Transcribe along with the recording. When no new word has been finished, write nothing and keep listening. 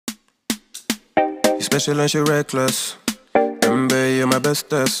You're special and she reckless. Remember, you're my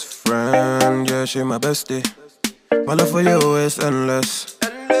bestest friend. Yeah, she my bestie. My love for you is endless.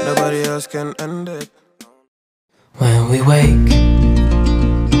 Nobody else can end it. When we wake,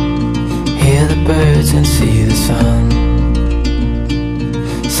 hear the birds and see the sun.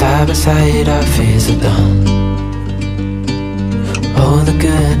 Side by side our fears are done. Oh, the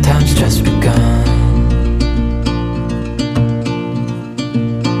good times just begun.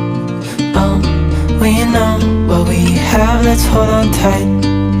 Oh, we know what we have, let's hold on tight.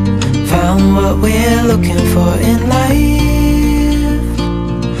 Found what we're looking for in life.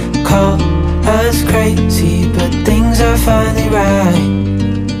 Call us crazy, but things are finally right.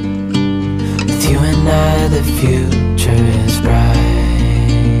 With you and I, the future is bright.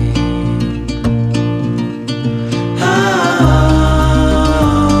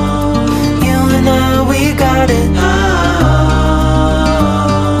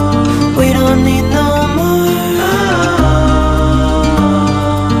 We don't need no more.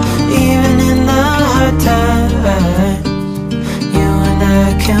 Even in the hard times, you and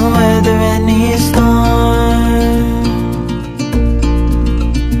I can weather any storm.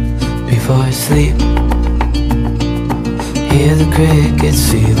 Before I sleep, hear the crickets,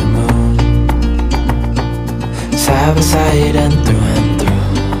 see the moon. Side by side and through and through.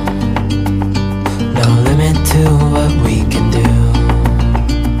 No limit to what we can do.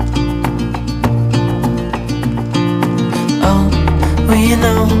 Oh, we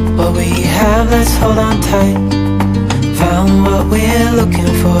know what we have, let's hold on tight. Found what we're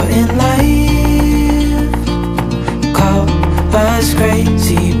looking for in life. Call us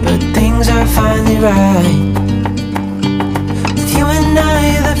crazy, but things are finally right. With you and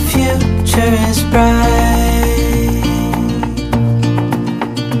I, the future is bright.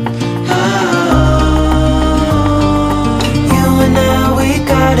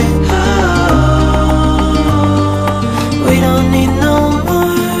 We don't need no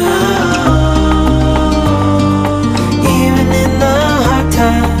more. Even in the hard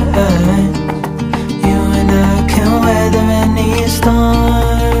times, you and I can weather any storm.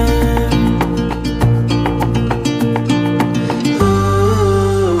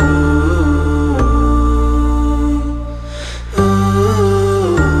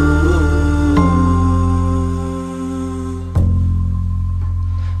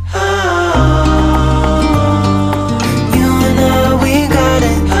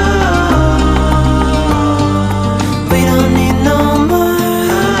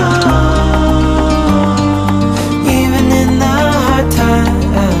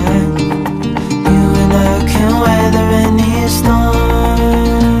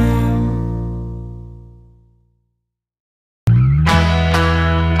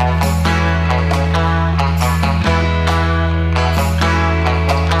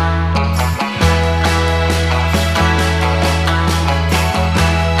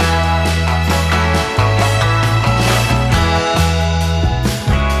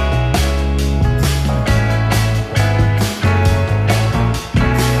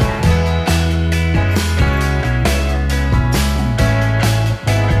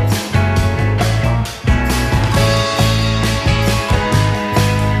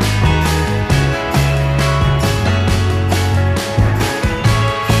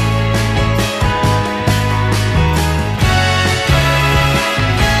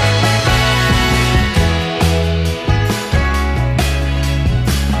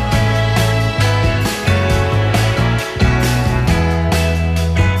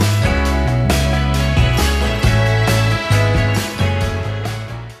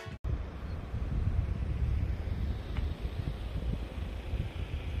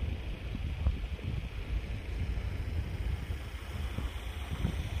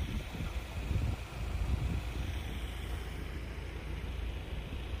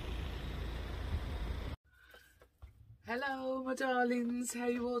 Hello my darlings, how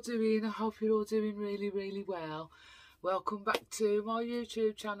you all doing? I hope you're all doing really well. Welcome back to my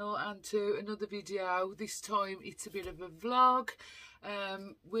YouTube channel and to another video. This time it's a bit of a vlog.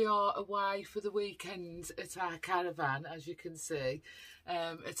 We are away for the weekend at our caravan, as you can see.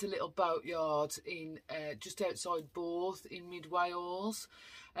 It's a little boatyard in just outside Boatyard in mid Wales.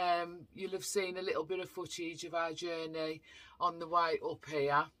 You'll have seen a little bit of footage of our journey on the way up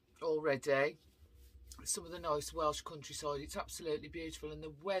here already. Some of the nice Welsh countryside. It's absolutely beautiful and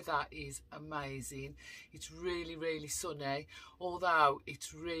the weather is amazing. It's really sunny, although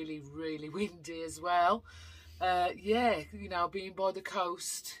it's really windy as well. Yeah, you know, being by the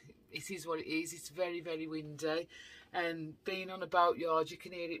coast, it is what it is. It's very windy, and being on a boatyard, you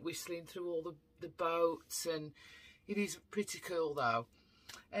can hear it whistling through all the boats, and it is pretty cool though.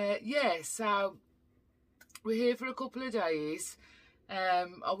 Yeah, so we're here for a couple of days.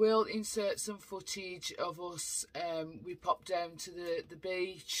 I will insert some footage of us. We popped down to the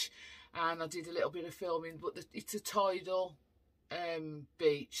beach and I did a little bit of filming, but it's a tidal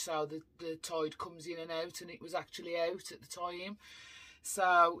beach, so the tide comes in and out, and it was actually out at the time,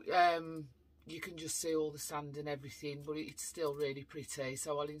 so you can just see all the sand and everything, but it's still really pretty.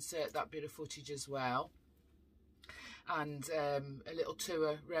 So I'll insert that bit of footage as well, and a little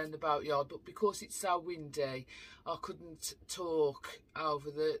tour around the boatyard. But because it's so windy, I couldn't talk over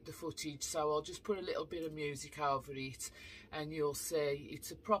the footage, so I'll just put a little bit of music over it and you'll see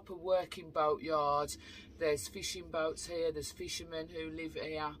it's a proper working boatyard. There's fishing boats here, there's fishermen who live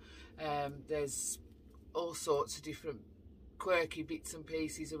here, there's all sorts of different quirky bits and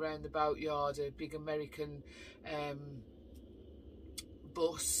pieces around the boatyard. A big American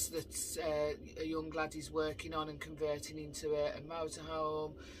bus that a young lad is working on and converting into a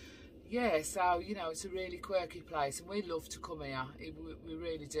motorhome. Yeah, so you know, it's a really quirky place and we love to come here. We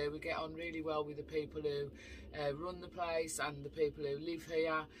really do. We get on really well with the people who run the place and the people who live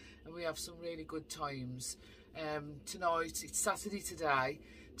here, and we have some really good times. Tonight, it's Saturday today,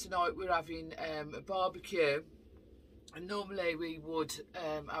 tonight we're having a barbecue. And normally we would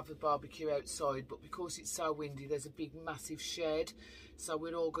have a barbecue outside, but because it's so windy, there's a big massive shed, so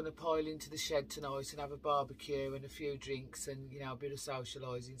we're all going to pile into the shed tonight and have a barbecue and a few drinks and, you know, a bit of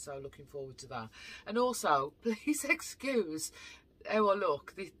socialising. So looking forward to that. And also, please excuse how I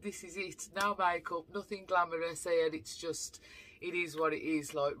look. This is it. No makeup, nothing glamorous here. It's just, it is what it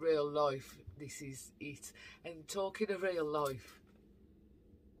is, like real life. This is it. And talking of real life,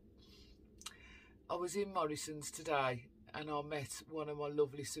 I was in Morrison's today and I met one of my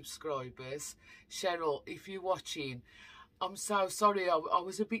lovely subscribers. Cheryl, if you're watching, I'm so sorry. I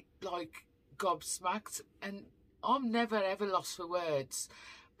was a bit like gobsmacked, and I'm never ever lost for words.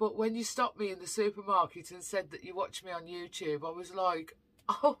 But when you stopped me in the supermarket and said that you watch me on YouTube, I was like,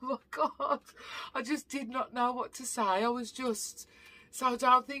 oh my God, I just did not know what to say. I was just, so I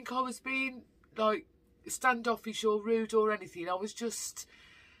don't think I was being like standoffish or rude or anything. I was just,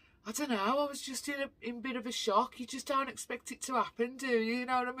 I don't know, I was just in a bit of a shock. You just don't expect it to happen, do you? You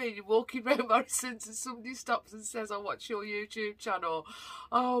know what I mean? You're walking around Morrison's and somebody stops and says, I watch your YouTube channel.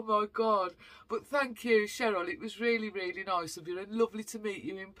 Oh my God. But thank you, Cheryl. It was really, really nice of you and lovely to meet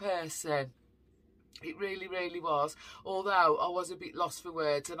you in person. It really, really was. Although I was a bit lost for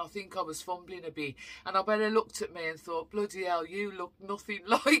words and I think I was fumbling a bit. And I better looked at me and thought, bloody hell, you look nothing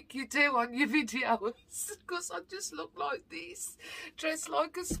like you do on your videos. Because I just look like this. Dressed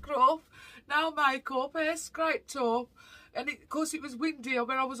like a scruff. No makeup, hair scraped up. And of course it was windy. I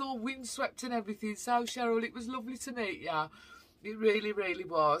mean, I was all windswept and everything. So, Cheryl, it was lovely to meet you. It really, really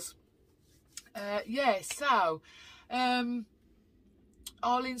was. Yeah, so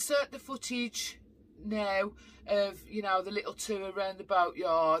I'll insert the footage now of, you know, the little tour around the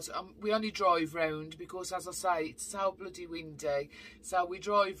boatyard. We only drive round because, as I say, it's so bloody windy, so we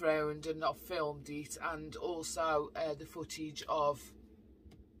drive round, and I've filmed it, and also the footage of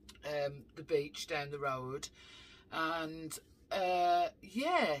the beach down the road. And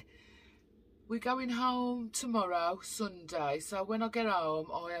yeah, we're going home tomorrow, Sunday. So when I get home,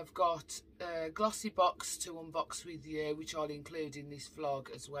 I have got a glossy box to unbox with you, which I'll include in this vlog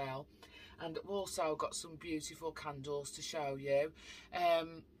as well. And I've also got some beautiful candles to show you.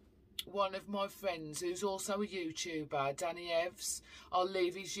 One of my friends, who's also a YouTuber, Danny Evs, I'll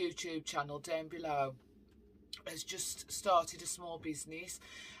leave his YouTube channel down below, has just started a small business,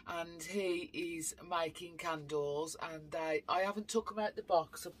 and he is making candles, and I haven't took them out the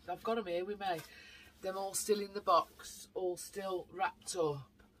box. I've got them here with me. They're all still in the box, all still wrapped up,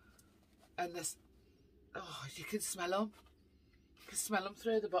 and there's, oh, you can smell them. You can smell them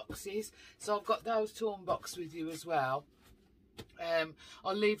through the boxes. So I've got those to unbox with you as well.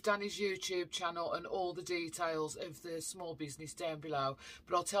 I'll leave Danny's YouTube channel and all the details of the small business down below,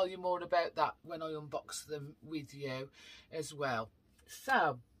 but I'll tell you more about that when I unbox them with you as well.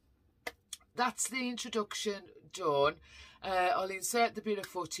 So that's the introduction done. I'll insert the bit of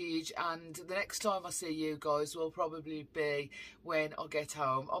footage, and the next time I see you guys will probably be when I get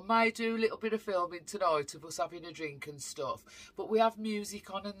home. I may do a little bit of filming tonight of us having a drink and stuff, but we have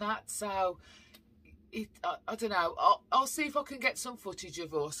music on and that, so I don't know. I'll see if I can get some footage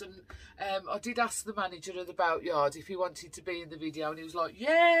of us. And I did ask the manager of the boatyard if he wanted to be in the video, and he was like,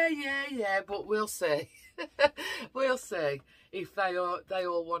 yeah, but we'll see. We'll see if they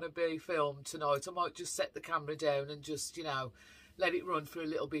all want to be filmed tonight. I might just set the camera down and just, you know, let it run for a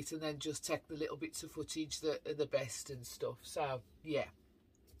little bit, and then just take the little bits of footage that are the best and stuff. So yeah,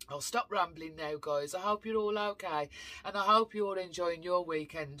 I'll stop rambling now, guys. I hope you're all okay, and I hope you're enjoying your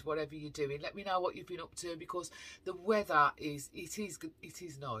weekend, whatever you're doing. Let me know what you've been up to, because the weather is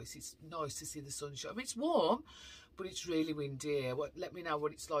nice. It's nice to see the sunshine. I mean, it's warm, but it's really windy here. Let me know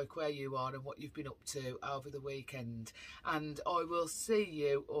what it's like where you are and what you've been up to over the weekend, and I will see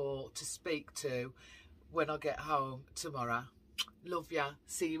you or to speak to when I get home tomorrow. Love ya.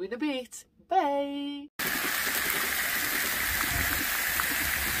 See you in a bit. Bye.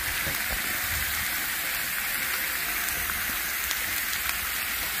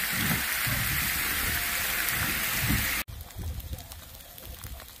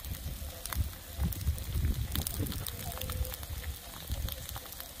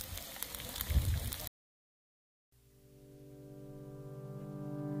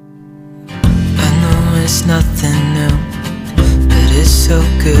 It's nothing new, but it's so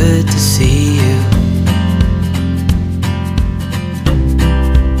good to see you.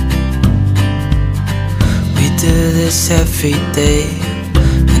 We do this every day,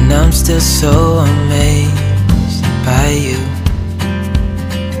 and I'm still so amazed by you.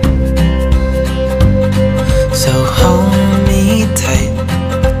 So hold me tight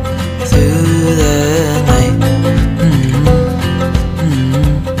through the night.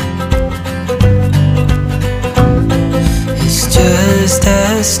 Just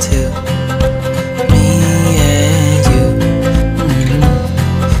us two, me and you.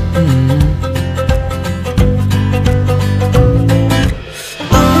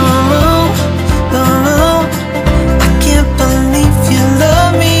 Oh, oh, I can't believe you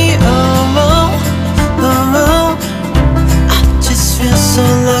love me. Oh, oh, I just feel so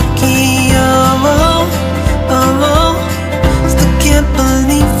lucky. Oh, oh, still can't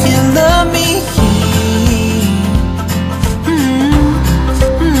believe you love me.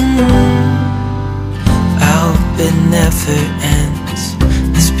 It never ends,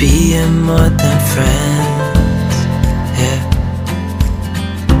 it's being more than friends, yeah.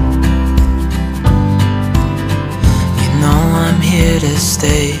 You know I'm here to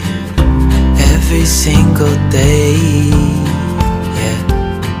stay every single day, yeah.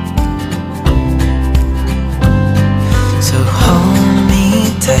 So hold me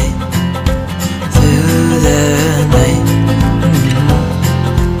tight through the night.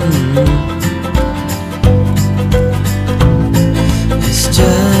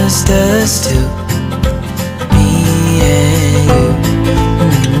 Just us two, me and you.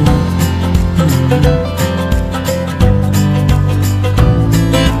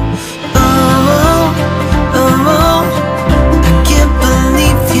 Oh, oh, I can't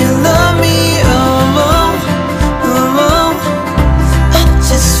believe you love me. Oh, oh, I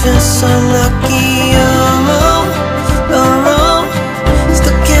just feel so lucky. Oh, oh,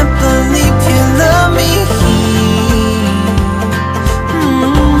 still can't believe you love me.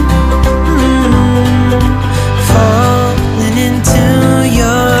 Falling into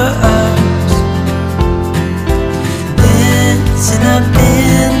your arms, dancing up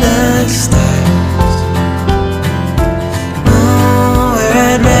in the stars. Oh, where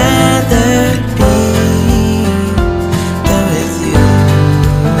I'd rather be than with you.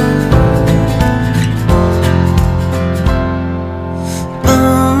 Oh,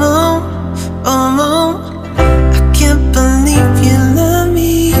 oh, I can't believe you love me.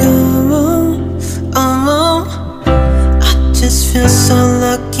 I just feel so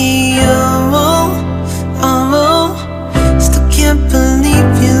lucky. Still can't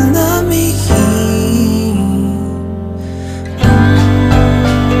believe you love me. I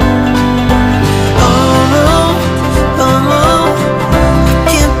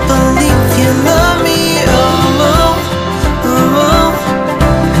can't believe you love me.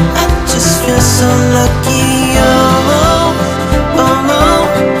 I just feel so lucky.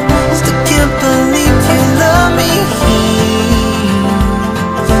 Still can't believe you love me.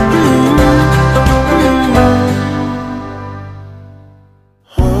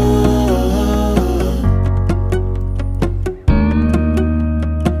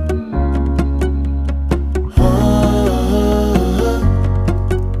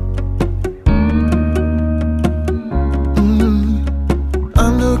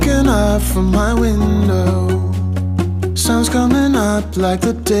 I'm looking out from my window, sun's coming up like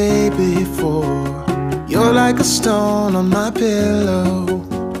the day before. You're like a stone on my pillow,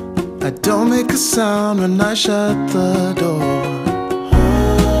 I don't make a sound when I shut the door.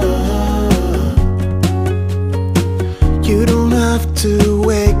 You don't have to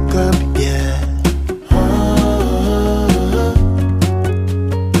wake up yet,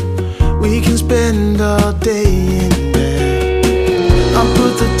 we can spend all day in bed. I'll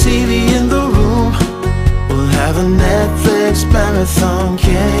put the TV in the room, we'll have have a Netflix marathon,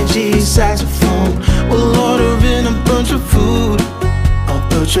 Kenny G saxophone. We'll order in a bunch of food. I'll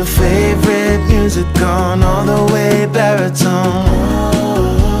put your favorite music on, all the way baritone.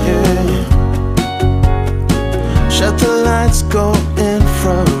 Yeah. Shut the lights, go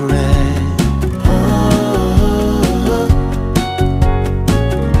infrared.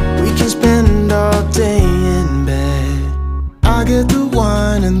 We can spend all day in bed. I get the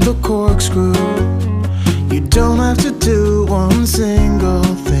wine and the corkscrew. You don't have to do one single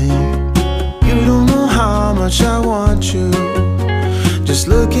thing. You don't know how much I want you. Just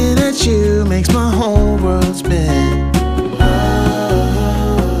looking at you makes my whole world spin.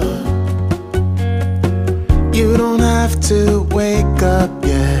 You don't have to wake up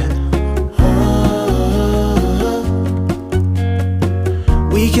yet.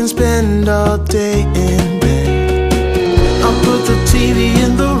 We can spend all day in bed. I'll put the TV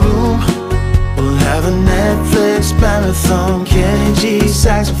in the room. We'll have a Netflix marathon, Kenny G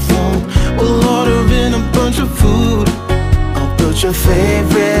saxophone. We'll order in a bunch of food. I'll put your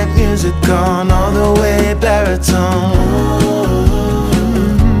favorite music on, all the way baritone.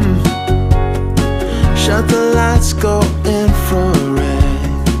 Shut the lights, go infrared.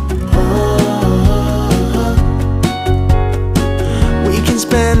 We can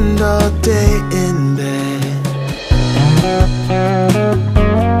spend all day in bed.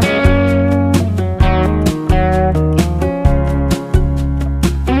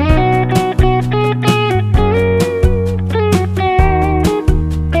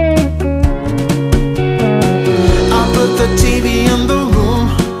 I'll put the TV in the room.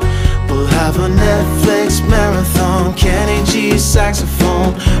 We'll have a Netflix marathon, Kenny G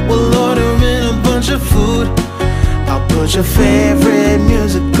saxophone. We'll order in a bunch of food. I'll put your favorite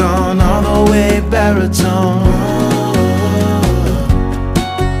music on, all the way baritone.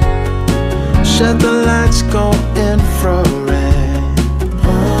 Shut the lights, go infrared.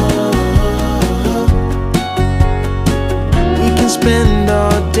 We can spend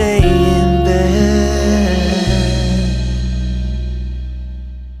all day in bed.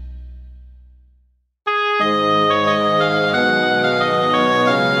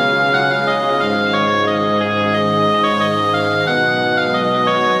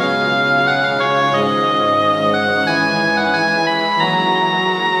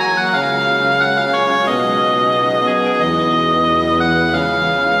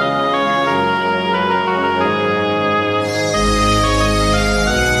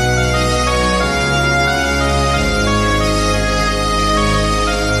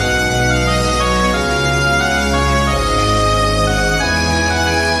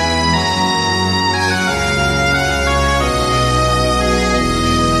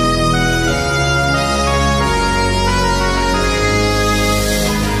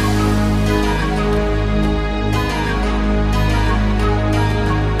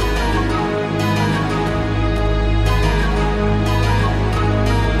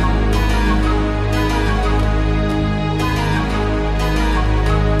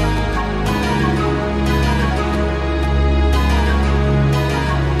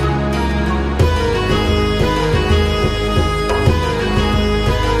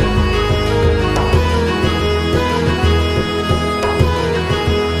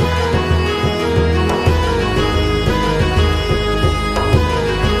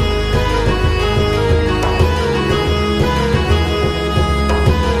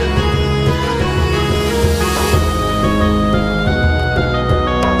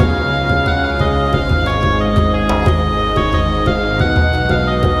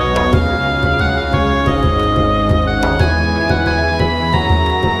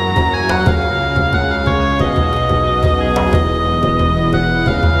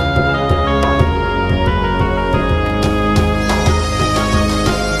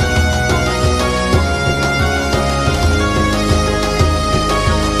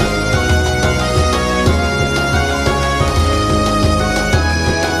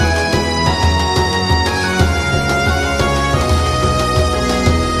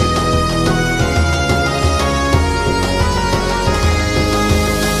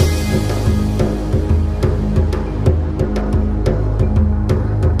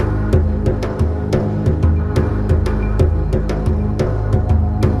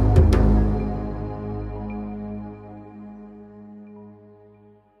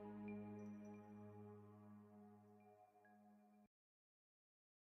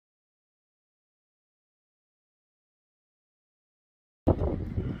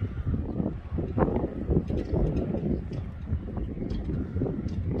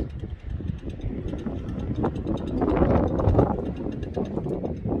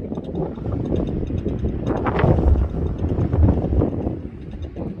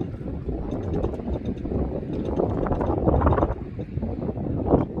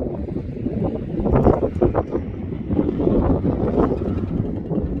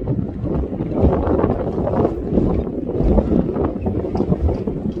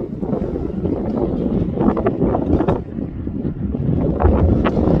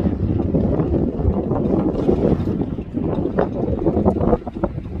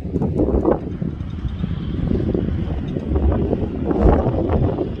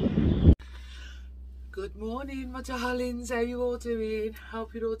 darlings, how you all doing?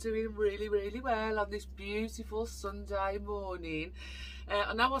 Hope you're all doing really, really well on this beautiful Sunday morning.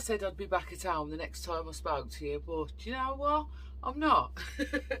 I know I said I'd be back at home the next time I spoke to you, but you know what? I'm not.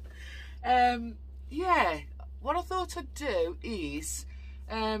 Yeah, what I thought I'd do is,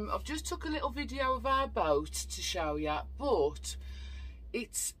 I've just took a little video of our boat to show you, but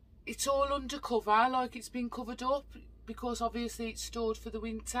it's all undercover, like it's been covered up, because obviously it's stored for the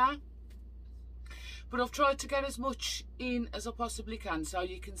winter. But I've tried to get as much in as I possibly can, so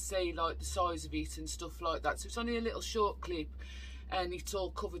you can see like the size of it and stuff like that. So it's only a little short clip, and it's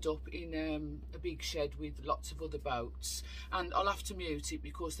all covered up in a big shed with lots of other boats. And I'll have to mute it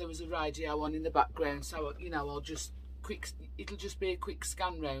because there was a radio on in the background, so you know, it'll just be a quick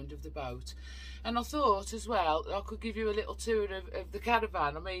scan round of the boat. And I thought as well I could give you a little tour of the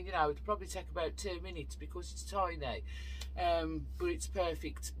caravan. I mean, you know, it'll probably take about 2 minutes because it's tiny, but it's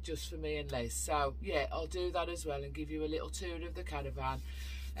perfect just for me and Les. So yeah, I'll do that as well and give you a little tour of the caravan.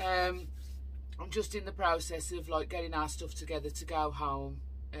 I'm just in the process of like getting our stuff together to go home.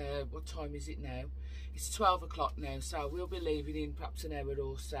 What time is it now? It's 12 o'clock now, so we'll be leaving in perhaps an hour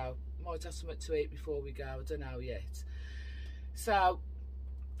or so. Might have something to eat before we go, I don't know yet. So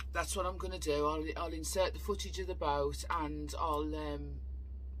that's what I'm going to do. I'll insert the footage of the boat, and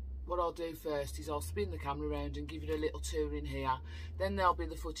what I'll do first is I'll spin the camera around and give you a little tour in here. Then there'll be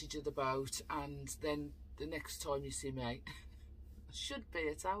the footage of the boat, and then the next time you see me, I should be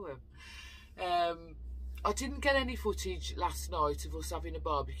at home. I didn't get any footage last night of us having a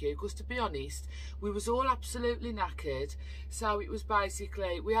barbecue because, to be honest, we was all absolutely knackered. So it was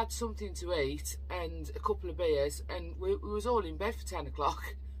basically, we had something to eat and a couple of beers, and we was all in bed for 10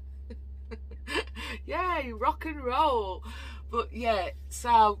 o'clock. Yay, rock and roll. But yeah,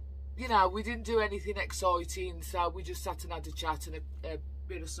 so you know, we didn't do anything exciting, so we just sat and had a chat and a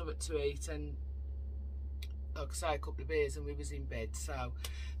bit of something to eat, and like I say, a couple of beers, and we was in bed. So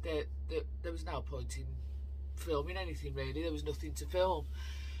there was no point in filming anything really. There was nothing to film.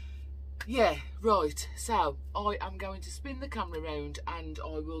 Yeah, right, so I am going to spin the camera around and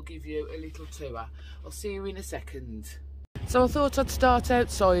I will give you a little tour. I'll see you in a second. So I thought I'd start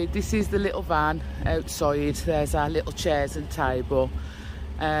outside. This is the little van outside. There's our little chairs and table,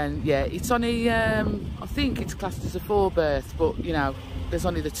 and yeah, it's only I think it's classed as a 4-berth, but you know, there's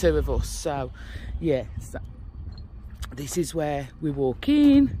only the 2 of us. So yeah, so this is where we walk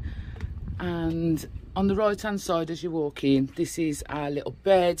in, and on the right hand side as you walk in, this is our little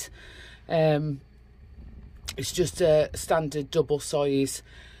bed. It's just a standard double size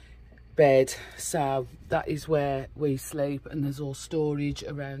bed, so that is where we sleep, and there's all storage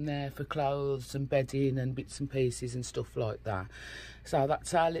around there for clothes and bedding and bits and pieces and stuff like that. So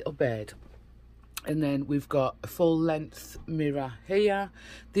that's our little bed. And then we've got a full length mirror here.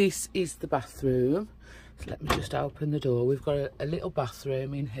 This is the bathroom. So let me just open the door. We've got a little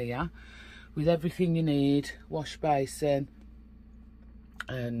bathroom in here with everything you need, wash basin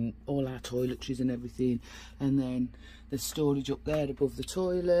and all our toiletries and everything. And then there's storage up there above the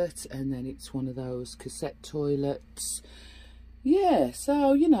toilet, and then it's one of those cassette toilets. Yeah,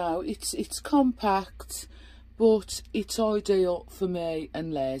 so you know, it's compact, but it's ideal for me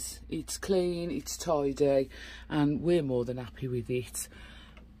and Les. It's clean, it's tidy, and we're more than happy with it.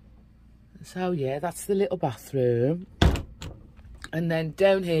 So yeah, that's the little bathroom. And then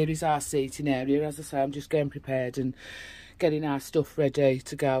down here is our seating area. As I say, I'm just getting prepared and getting our stuff ready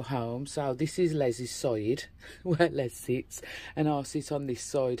to go home. So this is Les's side where Les sits, and I'll sit on this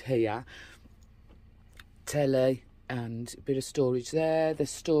side here. Telly and a bit of storage there. There's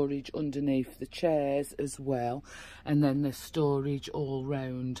storage underneath the chairs as well, and then there's storage all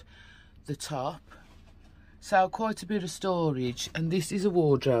round the top. So quite a bit of storage. And this is a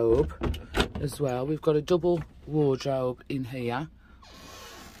wardrobe as well. We've got a double wardrobe in here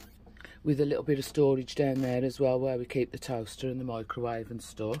with a little bit of storage down there as well, where we keep the toaster and the microwave and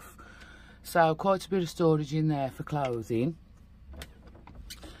stuff. So quite a bit of storage in there for clothing.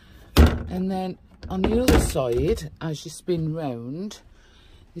 And then on the other side, as you spin round,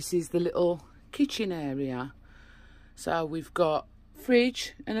 this is the little kitchen area. So we've got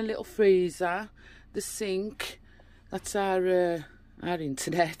fridge and a little freezer, the sink, that's our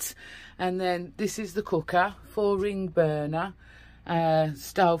internet, and then this is the cooker, 4-ring burner,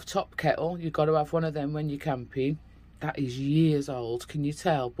 stove top kettle. You've got to have one of them when you're camping. That is years old, can you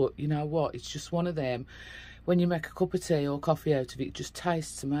tell? But you know what, it's just one of them. When you make a cup of tea or coffee out of it, it just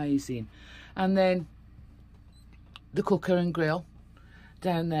tastes amazing. And then the cooker and grill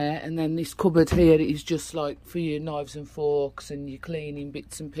down there, and then this cupboard here is just like for your knives and forks and your cleaning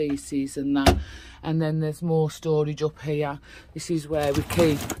bits and pieces and that. And then there's more storage up here. This is where we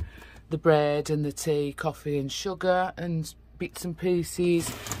keep the bread and the tea, coffee and sugar and bits and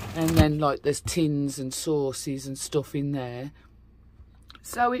pieces, and then like there's tins and sauces and stuff in there.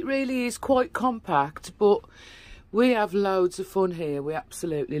 So it really is quite compact, but we have loads of fun here. We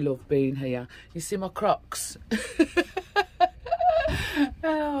absolutely love being here. You see my Crocs?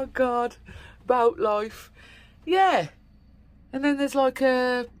 Oh God, boat life. Yeah. And then there's like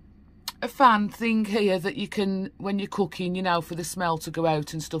a fan thing here that you can, when you're cooking, you know, for the smell to go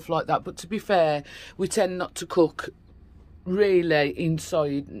out and stuff like that. But to be fair, we tend not to cook really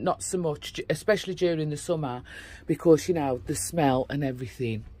inside, not so much, especially during the summer, because, you know, the smell and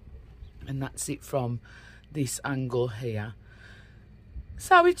everything. And that's it from this angle here.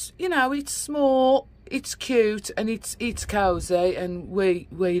 So it's, you know, it's small, it's cute, and it's cozy, and we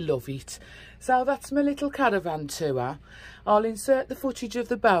love it. So that's my little caravan tour. I'll insert the footage of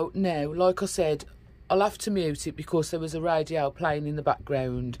the boat now. Like I said, I'll have to mute it because there was a radio playing in the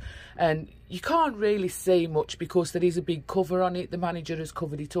background, and you can't really see much because there is a big cover on it. The manager has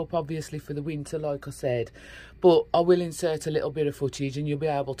covered it up, obviously, for the winter, like I said. But I will insert a little bit of footage and you'll be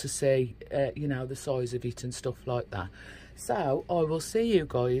able to see, you know, the size of it and stuff like that. So I will see you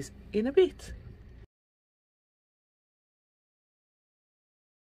guys in a bit.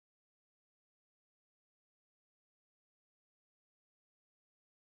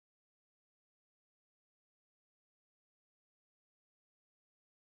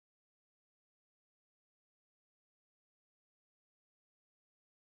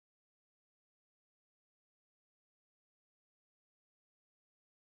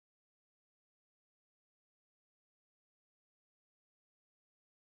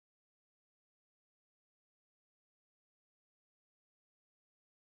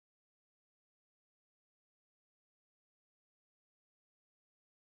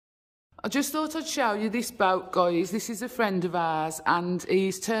 I just thought I'd show you this boat, guys. This is a friend of ours, and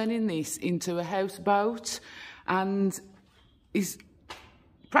he's turning this into a houseboat, and he's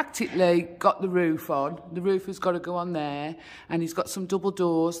practically got the roof on. The roof has got to go on there, and he's got some double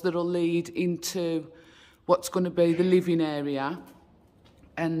doors that'll lead into what's going to be the living area.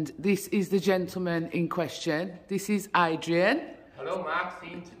 And this is the gentleman in question. This is Adrian. Hello,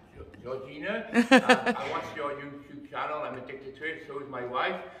 Maxine, Georgina. I watch your YouTube channel. I'm addicted to it. So is my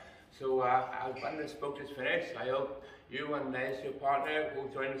wife. So when this boat is finished, I hope you and Les, your partner, will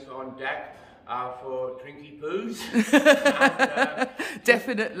join us on deck for drinky poos. And,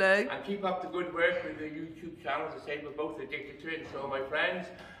 definitely. And keep up the good work with the YouTube channel. As I say, we're both addicted to it, and so are my friends.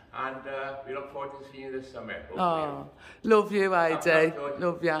 And we look forward to seeing you this summer. Oh, love you, Adi.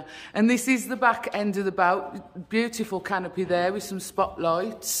 Love you. And this is the back end of the boat. Beautiful canopy there with some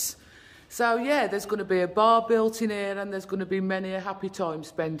spotlights. So yeah, there's going to be a bar built in here, and there's going to be many a happy time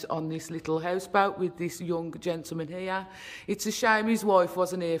spent on this little houseboat with this young gentleman here. It's a shame his wife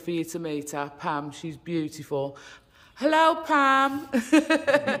wasn't here for you to meet her, Pam. She's beautiful. Hello, Pam.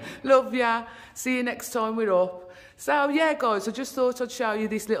 Love ya. See you next time we're up. So yeah, guys, I just thought I'd show you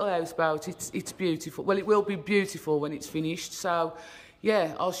this little houseboat. It's beautiful. Well, it will be beautiful when it's finished. So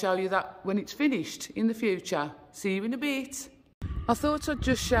yeah, I'll show you that when it's finished in the future. See you in a bit. I thought I'd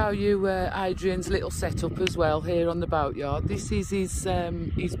just show you Adrian's little setup as well here on the Boatyard. This is his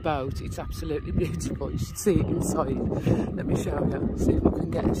boat. It's absolutely beautiful. You should see it inside. Let me show you. See if I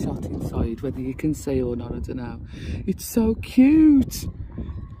can get a shot inside, whether you can see or not, I don't know. It's so cute.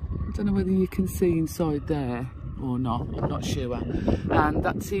 I don't know whether you can see inside there or not, I'm not sure. And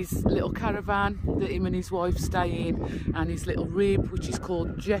that's his little caravan that him and his wife stay in, and his little rib, which is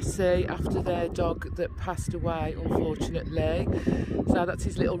called Jessie, after their dog that passed away, unfortunately. So that's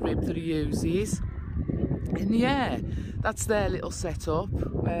his little rib that he uses. And yeah, that's their little setup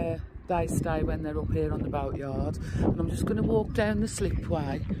where they stay when they're up here on the Boatyard. And I'm just going to walk down the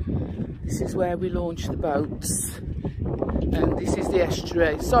slipway. This is where we launch the boats. And this is the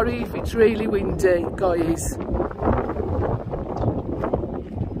estuary. Sorry if it's really windy, guys.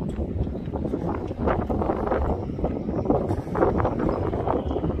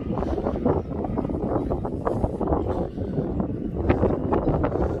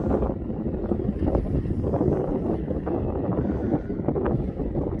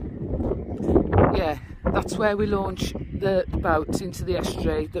 Yeah, that's where we launch the boats into the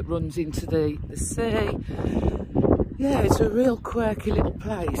estuary that runs into the sea. Yeah, it's a real quirky little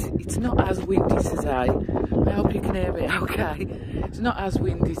place. It's not as windy today. I hope you can hear me okay. It's not as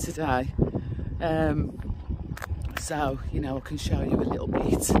windy today. So, you know, I can show you a little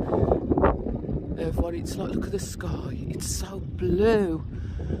bit of what it's like. Look at the sky. It's so blue.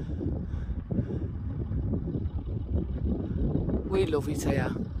 We love it here.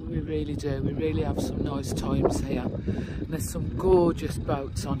 We really do. We really have some nice times here. And there's some gorgeous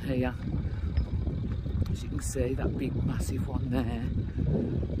boats on here. As you can see, that big massive one there.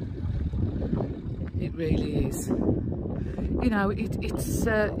 It really is. You know,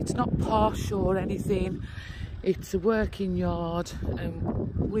 it's not posh or anything. It's a working yard,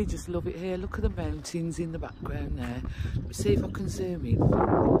 and we just love it here. Look at the mountains in the background there. Let me see if I can zoom in.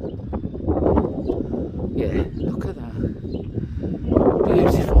 Yeah, look at that.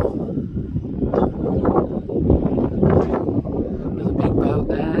 Beautiful. Another big boat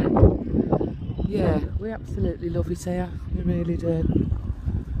there. Yeah, we absolutely love it here. We really do.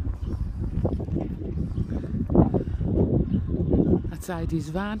 That's Heidi's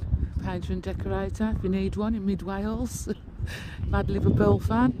van. Painter and decorator, if you need one in mid Wales. Mad Liverpool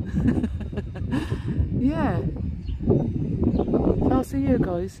fan. Yeah. So I'll see you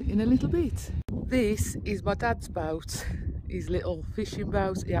guys in a little bit. This is my dad's boat, his little fishing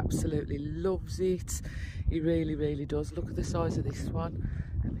boat. He absolutely loves it. He really, really does. Look at the size of this one.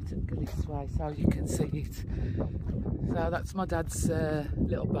 Let me go this way so you can see it. So that's my dad's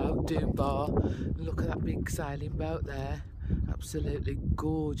little boat, Doom Bar. Look at that big sailing boat there. Absolutely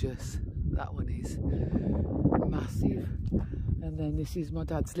gorgeous. That one is massive. And then this is my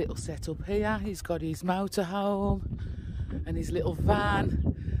dad's little setup here. He's got his motorhome and his little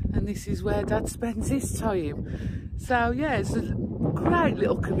van, and this is where Dad spends his time. So yeah, it's a great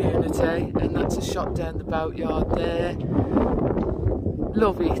little community, and that's a shot down the boatyard there.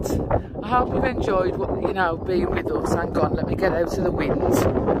 Love it. I hope you've enjoyed what, you know, being with us. Hang on, let me get out of the wind.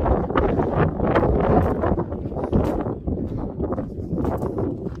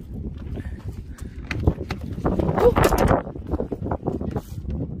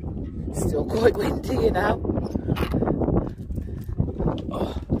 Still quite windy, you know.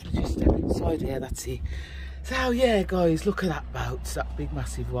 Oh, just step inside here, that's it. So yeah guys, look at that boat, that big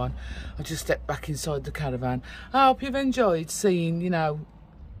massive one. I just stepped back inside the caravan. I hope you've enjoyed seeing, you know,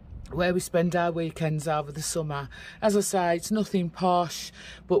 where we spend our weekends over the summer. As I say, it's nothing posh,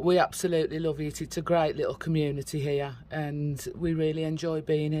 but we absolutely love it. It's a great little community here, and we really enjoy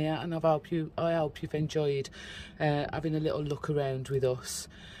being here, and I hope you've enjoyed having a little look around with us.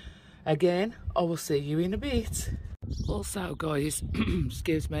 Again, I will see you in a bit. Also guys,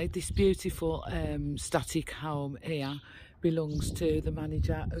 excuse me, this beautiful static home here belongs to the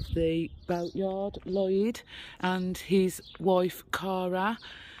manager of the Boatyard, Lloyd, and his wife Cara,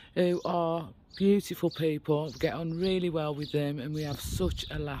 who are beautiful people. We get on really well with them, and we have such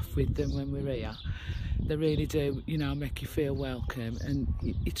a laugh with them when we're here. They really do, you know, make you feel welcome, and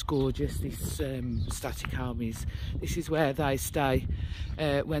it's gorgeous. This static home is. This is where they stay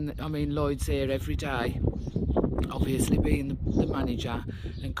when, I mean, Lloyd's here every day, obviously being the manager,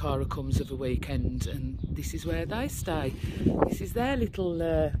 and Cara comes of a weekend, and this is where they stay. This is their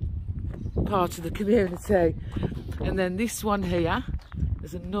little part of the community. And then this one here,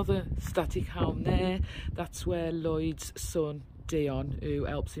 there's another static home there. That's where Lloyd's son Dion, who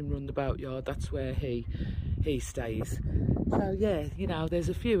helps him run the boatyard, that's where he stays. So yeah, you know, there's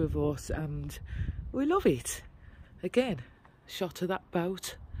a few of us and we love it. Again, shot of that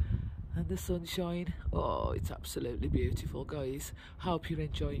boat and the sunshine. Oh, it's absolutely beautiful guys. Hope you're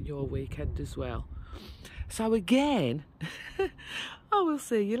enjoying your weekend as well. So again, I will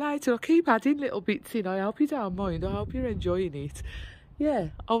see you later. I keep adding little bits in. I hope you don't mind. I hope you're enjoying it. Yeah,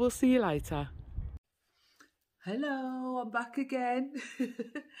 I will see you later. Hello, I'm back again.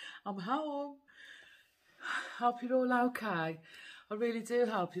 I'm home. Hope you're all okay. I really do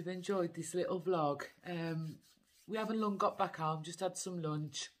hope you've enjoyed this little vlog. We haven't long got back home, just had some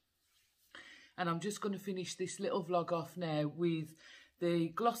lunch. And I'm just going to finish this little vlog off now with the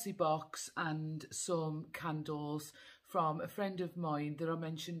glossy box and some candles from a friend of mine that I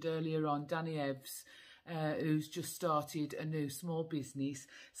mentioned earlier on, Danny Evs, who's just started a new small business.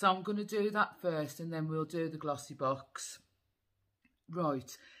 So I'm going to do that first, and then we'll do the glossy box.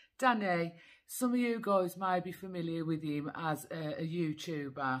 Right, Danny, some of you guys may be familiar with him as a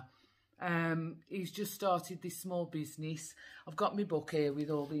YouTuber. He's just started this small business. I've got my book here with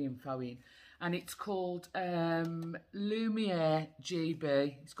all the info in, and it's called Lumiere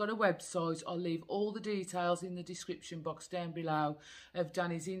GB. It's got a website. I'll leave all the details in the description box down below of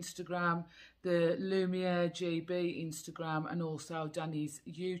Danny's Instagram, the Lumiere GB Instagram, and also Danny's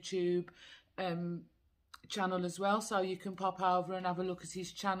YouTube channel as well, so you can pop over and have a look at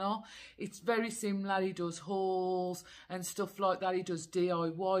his channel. It's very similar. He does hauls and stuff like that. He does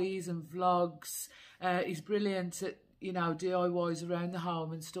DIYs and vlogs. He's brilliant at you know, DIYs around the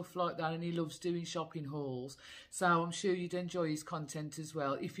home and stuff like that, and he loves doing shopping hauls. So I'm sure you'd enjoy his content as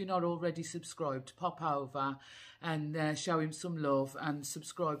well. If you're not already subscribed, pop over and show him some love and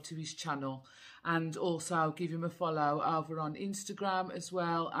subscribe to his channel, and also give him a follow over on Instagram as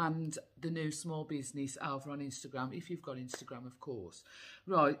well, and the new small business over on Instagram, if you've got Instagram, of course.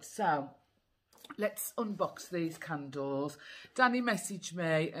 Right, so let's unbox these candles. Danny messaged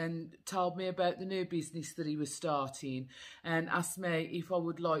me and told me about the new business that he was starting, and asked me if I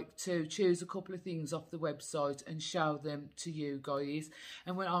would like to choose a couple of things off the website and show them to you guys.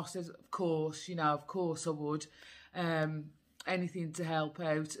 And when I said, of course, you know, of course I would. Anything to help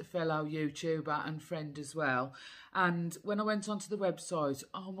out a fellow YouTuber and friend as well. And when I went onto the website,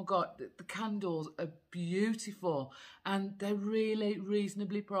 oh my God, the candles are beautiful, and they're really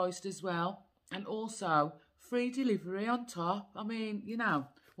reasonably priced as well. And also free delivery on top. I mean, you know,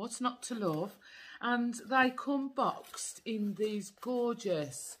 what's not to love? And they come boxed in these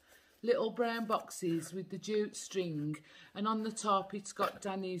gorgeous little brown boxes with the jute string. And on the top, it's got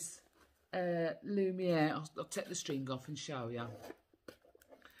Danny's Lumiere. I'll take the string off and show you.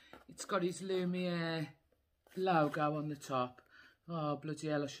 It's got his Lumiere logo on the top. Oh, bloody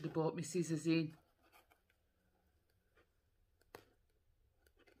hell, I should have bought my scissors in.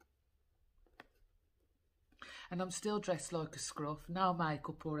 And I'm still dressed like a scruff, no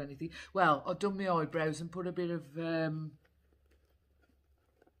makeup or anything. Well, I've done my eyebrows and put a bit of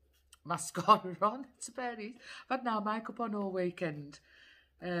mascara on. That's about it. I've had no makeup on all weekend,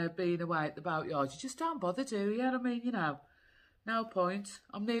 being away at the Boatyard. You just don't bother, do you? I mean, you know, no point.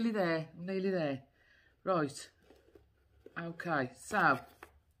 I'm nearly there. I'm nearly there. Right. Okay, so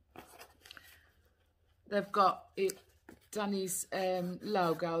they've got it. Danny's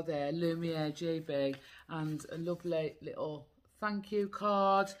logo there, Lumiere GB, and a lovely little thank you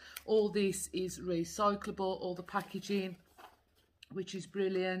card. All this is recyclable, all the packaging, which is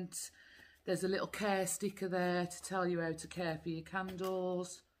brilliant. There's a little care sticker there to tell you how to care for your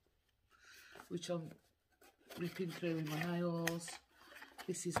candles, which I'm ripping through with my nails.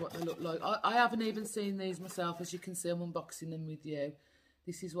 This is what they look like. I haven't even seen these myself, as you can see. I'm unboxing them with you.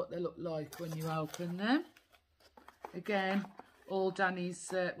 This is what they look like when you open them. Again, all Danny's,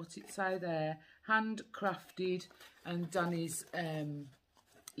 what's it say there? Handcrafted, and Danny's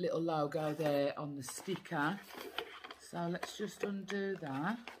little logo there on the sticker. So let's just undo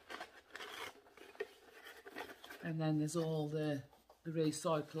that. And then there's all the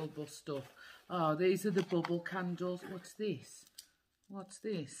recyclable stuff. Oh, these are the bubble candles. What's this? What's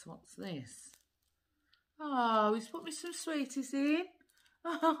this? What's this? Oh, he's put me some sweeties in.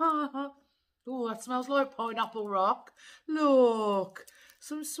 Oh, that smells like pineapple rock. Look,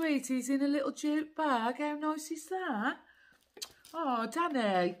 some sweeties in a little jute bag. How nice is that? Oh,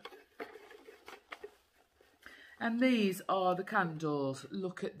 Danny. And these are the candles.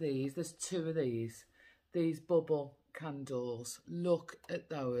 Look at these. There's two of these. These bubble candles. Look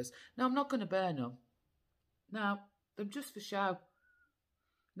at those. Now, I'm not going to burn them. No, they're just for show.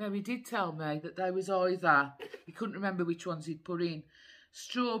 Now, he did tell me that they was either, he couldn't remember which ones he'd put in,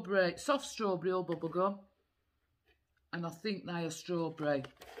 strawberry, soft strawberry or bubblegum, and I think they are strawberry.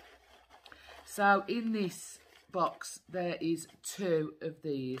 So in this box there is two of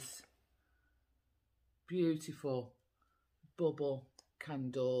these beautiful bubble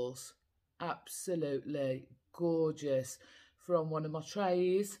candles, absolutely gorgeous, from one of my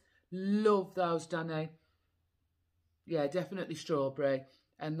trays. Love those, Danny. Yeah, definitely strawberry,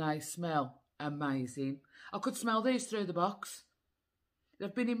 and they smell amazing. I could smell these through the box.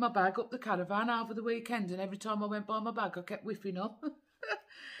 They've been in my bag up the caravan over the weekend, and every time I went by my bag, I kept whiffing up.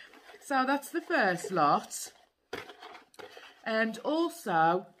 So that's the first lot. And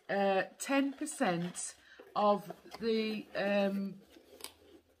also, 10% of the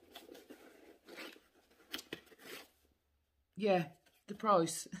the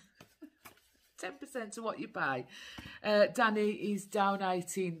price. 10% of what you pay. Danny is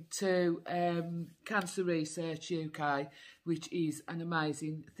donating to Cancer Research UK, which is an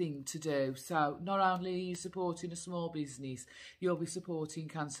amazing thing to do. So not only are you supporting a small business, you'll be supporting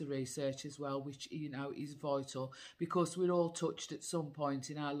cancer research as well, which, you know, is vital, because we're all touched at some point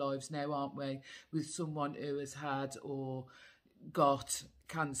in our lives now, aren't we, with someone who has had or got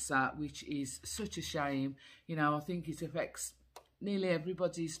cancer, which is such a shame. You know, I think it affects nearly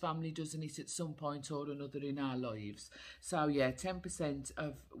everybody's family, doesn't it, at some point or another in our lives. So yeah, 10%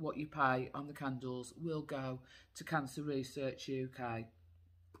 of what you pay on the candles will go to Cancer Research UK.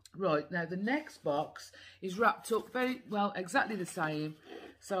 Right, now the next box is wrapped up very well, exactly the same.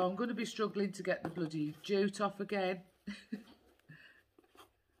 So I'm going to be struggling to get the bloody jute off again.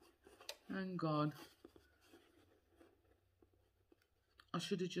 Hang on. I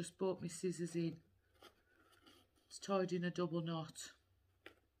should have just brought my scissors in. It's tied in a double knot.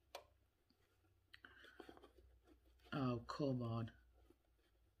 Oh, come on.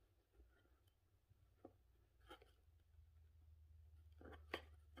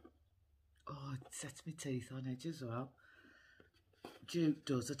 Oh, it sets my teeth on edge as well. Duke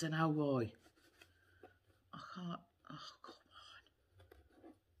does, I don't know why. I can't, oh, come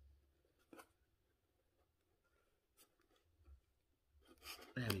on.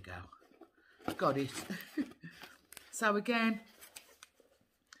 There we go. Got it. So again,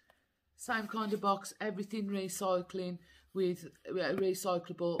 same kind of box, everything recycling with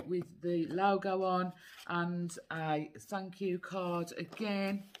recyclable with the logo on, and a thank you card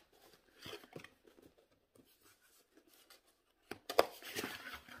again.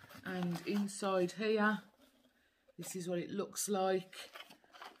 And inside here, this is what it looks like.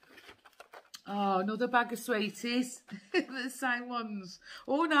 Oh, another bag of sweeties. The same ones.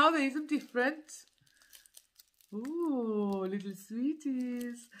 Oh no, these are different. Ooh, little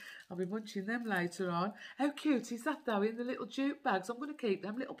sweeties. I'll be munching them later on. How cute is that though, in the little jute bags? I'm going to keep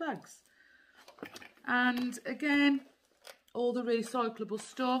them little bags. And again, all the recyclable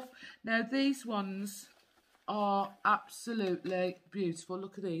stuff. Now these ones are absolutely beautiful.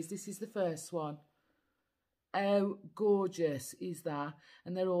 Look at these. This is the first one. How gorgeous is that?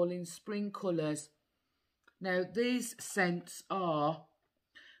 And they're all in spring colours. Now these scents are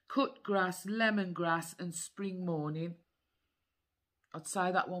cut grass, lemongrass and spring morning. I'd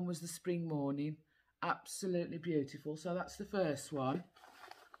say that one was the spring morning. Absolutely beautiful. So that's the first one.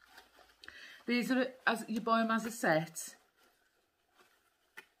 These are, as you buy them as a set.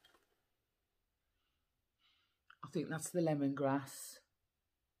 I think that's the lemongrass.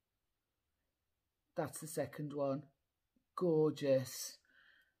 That's the second one. Gorgeous.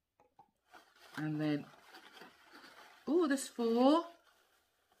 And then, oh, there's four.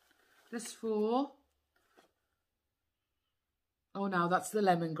 There's four. Oh no, that's the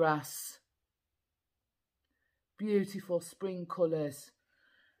lemongrass. Beautiful spring colours.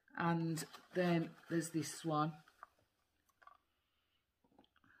 And then there's this one.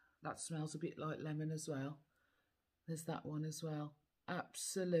 That smells a bit like lemon as well. There's that one as well.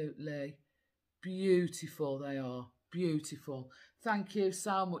 Absolutely beautiful they are. Beautiful. Thank you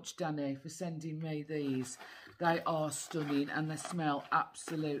so much, Danny, for sending me these. They are stunning and they smell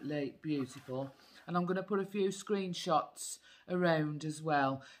absolutely beautiful. And I'm going to put a few screenshots around as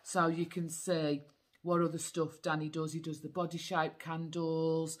well so you can see what other stuff Danny does. He does the body shape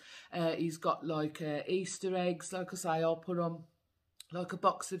candles. He's got like Easter eggs. Like I say, I'll put on like a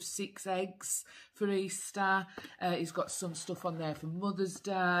box of 6 eggs for Easter. He's got some stuff on there for Mother's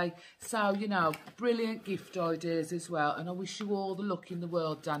Day. So, you know, brilliant gift ideas as well. And I wish you all the luck in the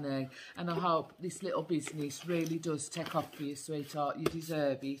world, Danny. And I hope this little business really does take off for you, sweetheart. You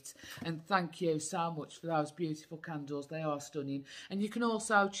deserve it. And thank you so much for those beautiful candles. They are stunning. And you can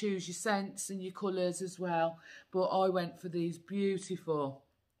also choose your scents and your colours as well. But I went for these beautiful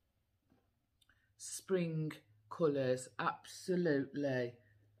spring colours. Absolutely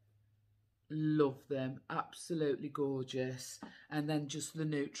love them. Absolutely gorgeous. And then just the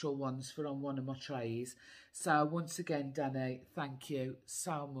neutral ones for on one of my trays. So once again, Danny, thank you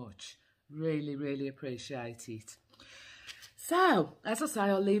so much. Really, really appreciate it. So, as I say,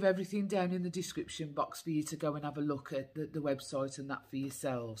 I'll leave everything down in the description box for you to go and have a look at the website and that for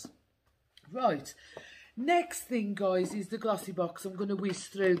yourselves. Right, next thing, guys, is the glossy box. I'm going to whiz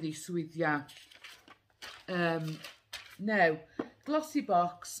through this with you. Now, glossy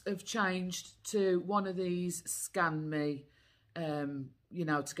box have changed to one of these scan me, you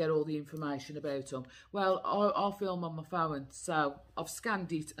know, to get all the information about them. Well, I'll film on my phone, so I've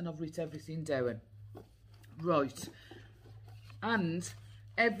scanned it and I've written everything down. Right, and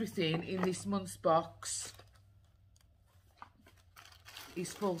everything in this month's box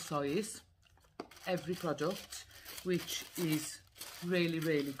is full size, every product, which is really,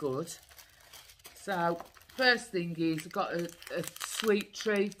 really good. So, first thing is I've got a sweet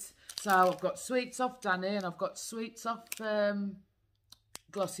treat. So I've got sweets off Danny and I've got sweets off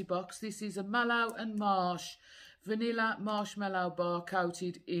glossy box. This is a Mallow and Marsh vanilla marshmallow bar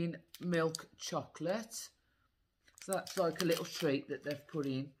coated in milk chocolate. So that's like a little treat that they've put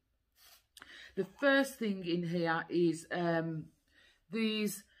in. The first thing in here is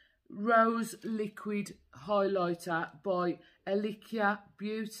these Rose Liquid Highlighter by Alicia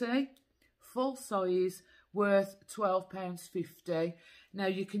Beauty. Full size, worth £12.50. Now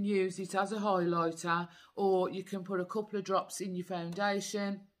you can use it as a highlighter, or you can put a couple of drops in your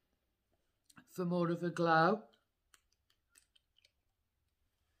foundation for more of a glow.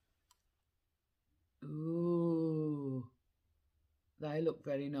 Ooh, They look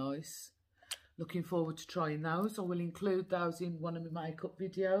very nice. Looking forward to trying those. I will include those in one of my makeup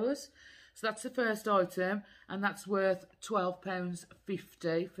videos. So that's the first item, and that's worth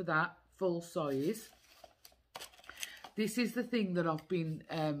 £12.50 for that full size. This is the thing that I've been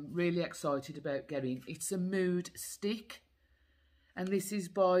really excited about getting. It's a mood stick, and this is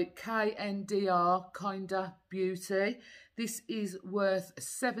by KNDR Kinda Beauty. This is worth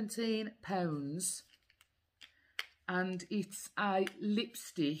 £17, and it's a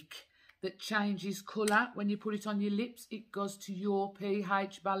lipstick that changes colour. When you put it on your lips, it goes to your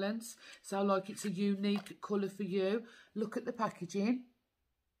pH balance. So like it's a unique colour for you. Look at the packaging.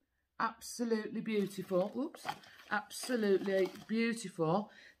 Absolutely beautiful. Oops. Absolutely beautiful.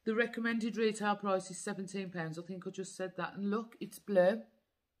 The recommended retail price is £17. I think I just said that. And look, it's blue.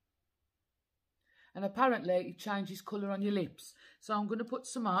 And apparently it changes colour on your lips. So I'm going to put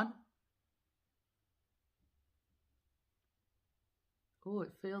some on. Oh,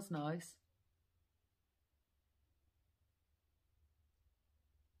 it feels nice.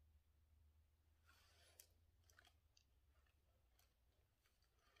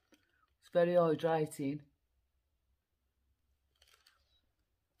 It's very hydrating.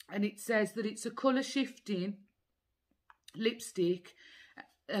 And it says that it's a colour shifting lipstick,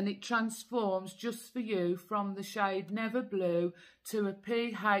 and it transforms just for you from the shade Never Blue to a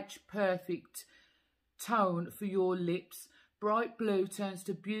pH perfect tone for your lips. Bright blue turns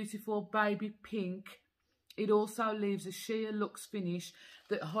to beautiful baby pink. It also leaves a sheer luxe finish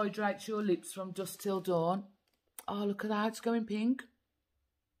that hydrates your lips from dusk till dawn. Oh, look at that, it's going pink.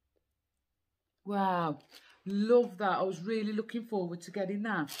 Wow, love that. I was really looking forward to getting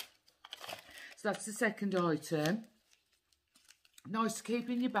that. So that's the second item. Nice to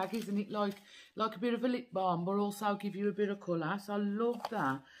keep in your bag, isn't it? Like a bit of a lip balm, but also give you a bit of colour. So I love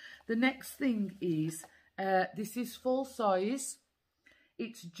that. The next thing is, this is full size.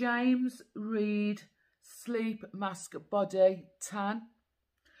 It's James Reed Sleep Mask Body Tan.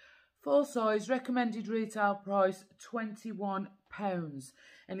 Full size, recommended retail price £21.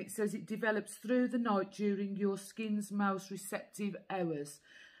 And it says it develops through the night during your skin's most receptive hours.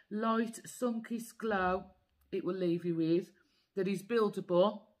 Light, sun-kissed glow it will leave you with that is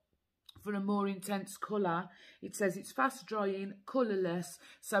buildable for a more intense colour. It says it's fast drying, colourless,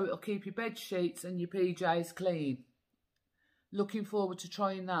 so it'll keep your bed sheets and your PJs clean. Looking forward to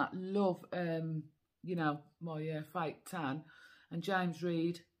trying that. Love, you know, my fake tan. And James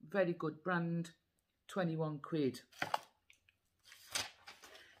Reed, very good brand, £21.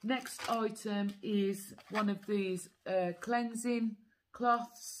 Next item is one of these cleansing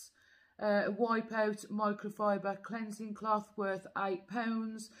cloths, Wipeout microfiber cleansing cloth worth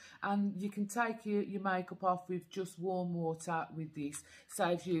 £8, and you can take your makeup off with just warm water with this.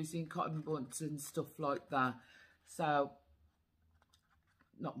 Saves using cotton buds and stuff like that. So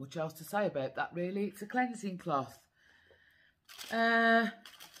not much else to say about that really. It's a cleansing cloth.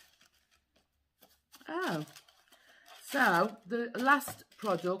 So the last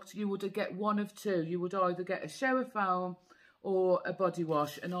product, you would get one of two. You would either get a shower foam or a body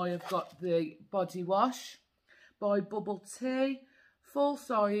wash, and I have got the body wash by Bubble Tea, full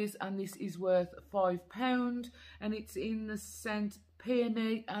size, and this is worth £5, and it's in the scent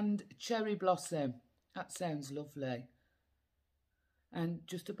Peony and Cherry Blossom. That sounds lovely. And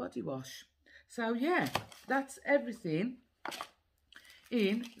just a body wash. So yeah, that's everything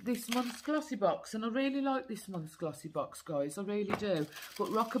in this month's glossy box, and I really like this month's glossy box, guys, I really do.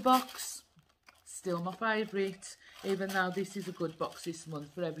 But Rocker Box, still my favourite, even though this is a good box this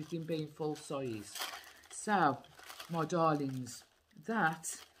month for everything being full size. So, my darlings, that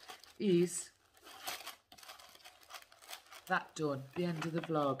is that done, the end of the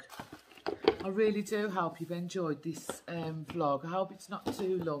vlog. I really do hope you've enjoyed this vlog. I hope it's not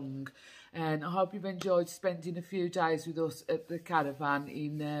too long, and I hope you've enjoyed spending a few days with us at the caravan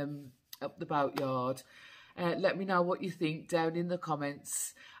in up the Boatyard. Let me know what you think down in the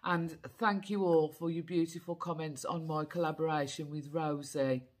comments, and thank you all for your beautiful comments on my collaboration with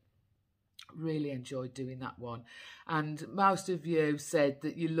Rosie. Really enjoyed doing that one, and most of you said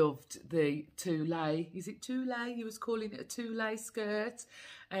that you loved the toolay. Is it toolay? You was calling it a toolay skirt.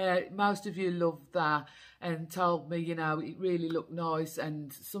 Most of you loved that and told me, you know, it really looked nice,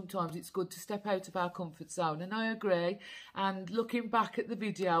 and sometimes it's good to step out of our comfort zone, and I agree. And looking back at the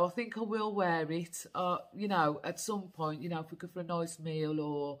video, I think I will wear it, you know, at some point, you know, if we go for a nice meal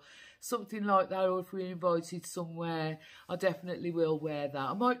or something like that, or if we're invited somewhere, I definitely will wear that.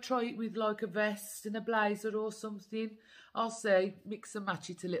 I might try it with like a vest and a blazer or something. I'll see, mix and match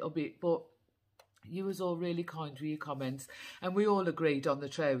it a little bit, but you was all really kind with your comments, and we all agreed on the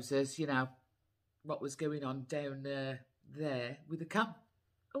trousers, you know, what was going on down there with a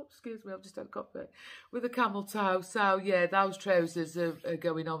oh, excuse me, I've just had a coffee. With a camel toe. So, yeah, those trousers are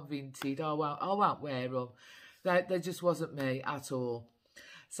going on vintage. I won't wear them. They just wasn't me at all.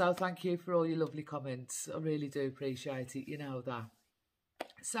 So, thank you for all your lovely comments. I really do appreciate it. You know that.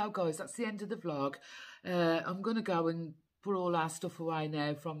 So, guys, that's the end of the vlog. I'm going to go and put all our stuff away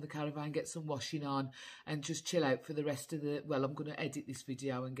now from the caravan, get some washing on, and just chill out for the rest of the... Well, I'm going to edit this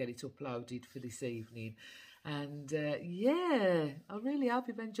video and get it uploaded for this evening. And yeah, I really hope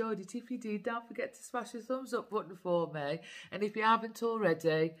you've enjoyed it. If you did, don't forget to smash the thumbs up button for me. And if you haven't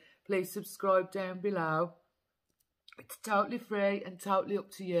already, please subscribe down below. It's totally free and totally up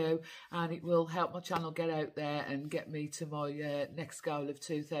to you, and it will help my channel get out there and get me to my next goal of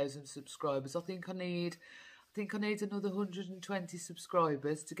 2,000 subscribers. I think I need another 120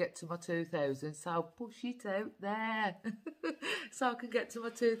 subscribers to get to my 2,000, so push it out there so I can get to my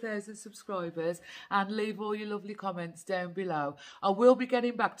 2,000 subscribers, and leave all your lovely comments down below. I will be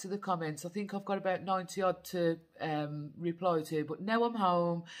getting back to the comments. I think I've got about 90 odd to reply to, but now I'm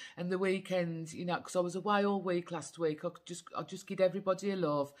home and the weekend, you know, because I was away all week last week, I just give everybody a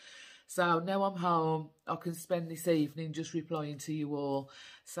love. So now I'm home, I can spend this evening just replying to you all.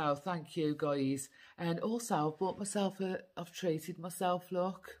 So thank you, guys. And also, I've bought myself I've treated myself,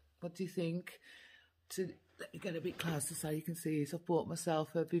 look. What do you think? Let me get a bit closer so you can see it. I've bought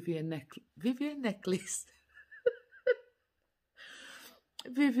myself a Vivian necklace.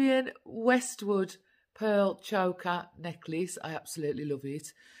 Vivian Westwood pearl choker necklace. I absolutely love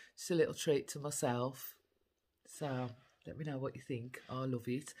it. Just a little treat to myself. So... let me know what you think. I love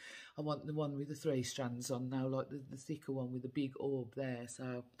it. I want the one with the 3 strands on now, like the thicker one with the big orb there.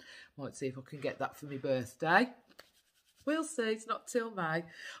 So, might see if I can get that for my birthday. We'll see. It's not till May.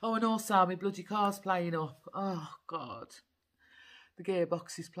 Oh, and also my bloody car's playing up. Oh, God. The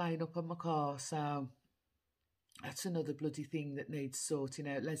gearbox is playing up on my car. So, that's another bloody thing that needs sorting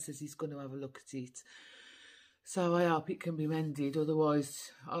out. Les says he's going to have a look at it. So, I hope it can be mended.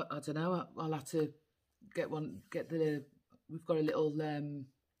 Otherwise, I don't know. I'll have to... we've got a little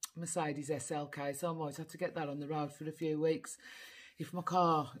Mercedes SLK, so I might have to get that on the road for a few weeks if my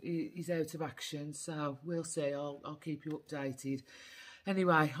car is out of action. So we'll see. I'll keep you updated.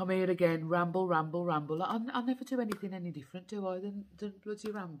 Anyway, I'm here again. Ramble. I never do anything any different, do I, than bloody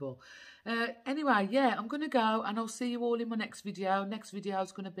ramble. Anyway, yeah, I'm going to go, and I'll see you all in my next video. Next video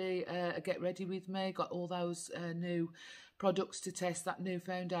is going to be a get ready with me. Got all those new products to test, that new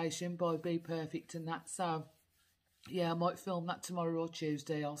foundation by Be Perfect and that. So, yeah, I might film that tomorrow or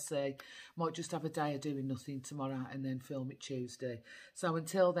Tuesday, I'll see. Might just have a day of doing nothing tomorrow and then film it Tuesday. So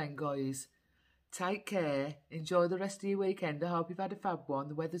until then, guys, take care. Enjoy the rest of your weekend. I hope you've had a fab one.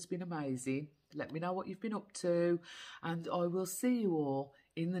 The weather's been amazing. Let me know what you've been up to. And I will see you all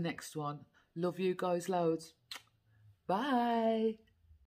in the next one. Love you guys loads. Bye.